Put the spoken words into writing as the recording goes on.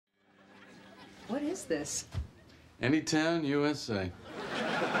is this? Anytown, USA.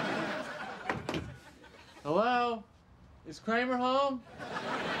 Hello? Is Kramer home?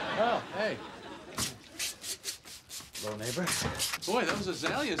 Oh, hey. Hello, neighbor. Boy, those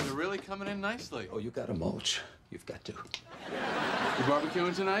azaleas are really coming in nicely. Oh, you gotta mulch. You've got to. You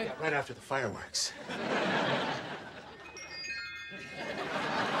barbecuing tonight? Yeah, right after the fireworks.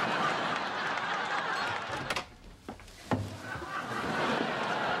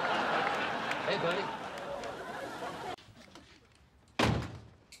 Hey, buddy.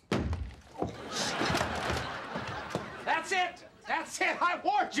 That's it! That's it! I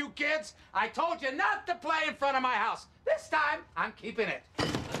warned you, kids! I told you not to play in front of my house. This time, I'm keeping it.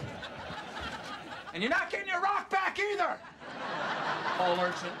 And you're not getting your rock back either! All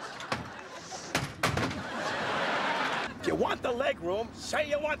urchins. If you want the leg room, say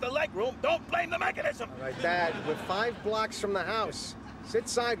you want the leg room. Don't blame the mechanism. All right, Dad, we're 5 blocks from the house. Sit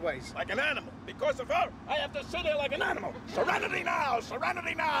sideways. Like an animal. Because of her, I have to sit here like an animal. Serenity now!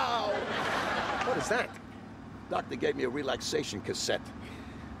 Serenity now! What is that? Doctor gave me a relaxation cassette.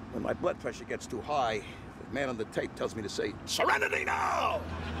 When my blood pressure gets too high, the man on the tape tells me to say, Serenity now!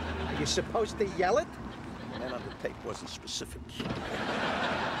 Are you supposed to yell it? The man on the tape wasn't specific.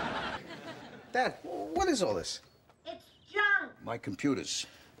 Dad, what is all this? It's junk. My computers.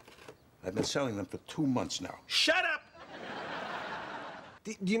 I've been selling them for 2 months now. Shut up!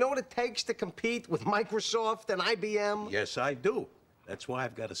 Do you know what it takes to compete with Microsoft and IBM? Yes, I do. That's why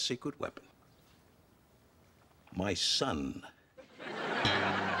I've got a secret weapon. My son.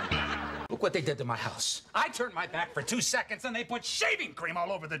 Look what they did to my house. I turned my back for 2 seconds and they put shaving cream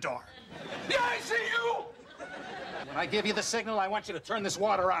all over the door. Yeah, I see you! When I give you the signal, I want you to turn this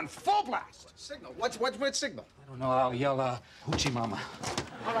water on full blast. Signal? What signal? I don't know, I'll yell, Hoochie Mama.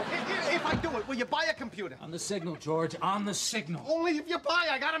 All right, if I do it, will you buy a computer? On the signal, George, on the signal. Only if you buy,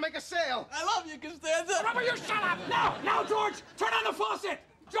 I gotta make a sale. I love you, Costanza. Remember, you shut up! Now, George, turn on the faucet!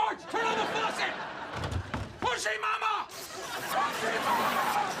 George, turn on the faucet! Hoochie Mama! Hoochie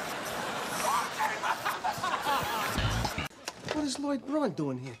Mama! Hoochie Mama! What is Lloyd Braun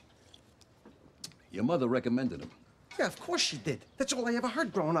doing here? Your mother recommended him. Yeah, of course she did. That's all I ever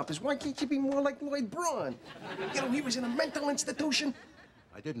heard growing up is, why can't you be more like Lloyd Braun? You know, he was in a mental institution.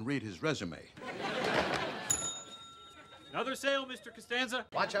 I didn't read his resume. Another sale, Mr. Costanza.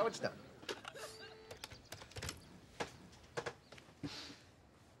 Watch how it's done.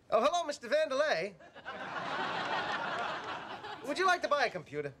 Oh, hello, Mr. Vandelay. Would you like to buy a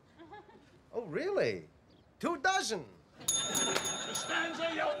computer? Oh, really? 2 dozen. Costanza,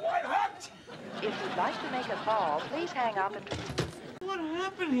 you white hot! If you'd like to make a call, please hang up and... What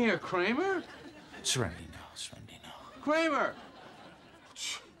happened here, Kramer? Serenity now. Kramer!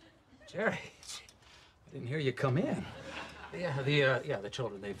 Jerry, I didn't hear you come in. Yeah, the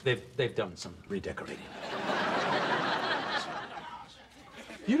children, they've done some redecorating.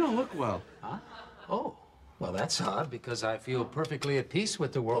 You don't look well. Huh? Oh, well, that's odd, because I feel perfectly at peace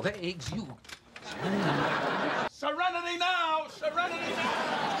with the world. That eggs you. Serenity now! Serenity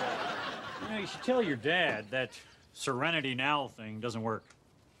now! You know, you should tell your dad that Serenity now thing doesn't work.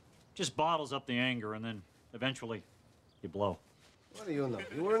 Just bottles up the anger, and then eventually you blow. What do you know?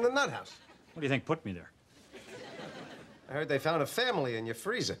 You were in the nut house. What do you think put me there? I heard they found a family in your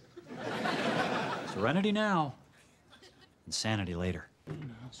freezer. Serenity now, insanity later.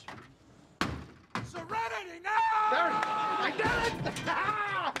 Serenity now! There, I did it!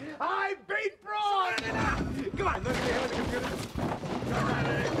 I beat Braun! Come on, let me have the computer.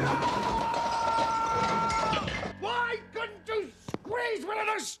 Serenity now! Why couldn't you squeeze one of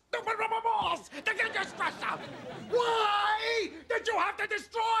those stupid rubber balls to get your stress out? Why did you have to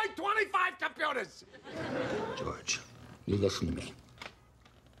destroy 25 computers? George, you listen to me.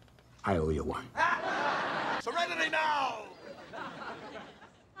 I owe you one. Serenity now!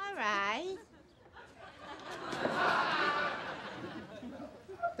 All right.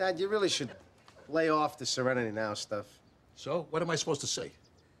 Dad, you really should lay off the Serenity Now stuff. So, what am I supposed to say?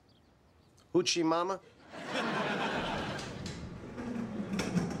 Hoochie Mama?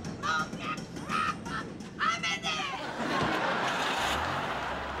 I'm in there!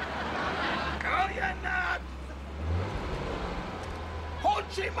 No, you're not!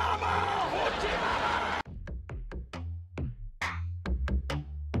 Hoochie Mama! Hoochie Mama!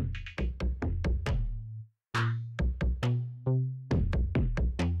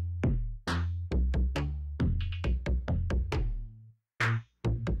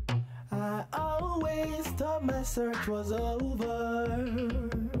 I always thought my search was over,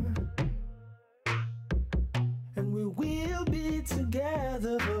 and we will be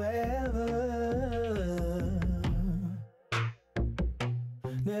together forever.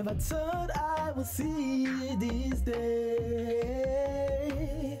 Never thought I would see this day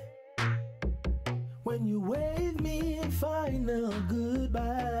when you wave me a final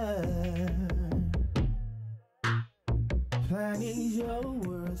goodbye, planning your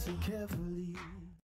words so carefully.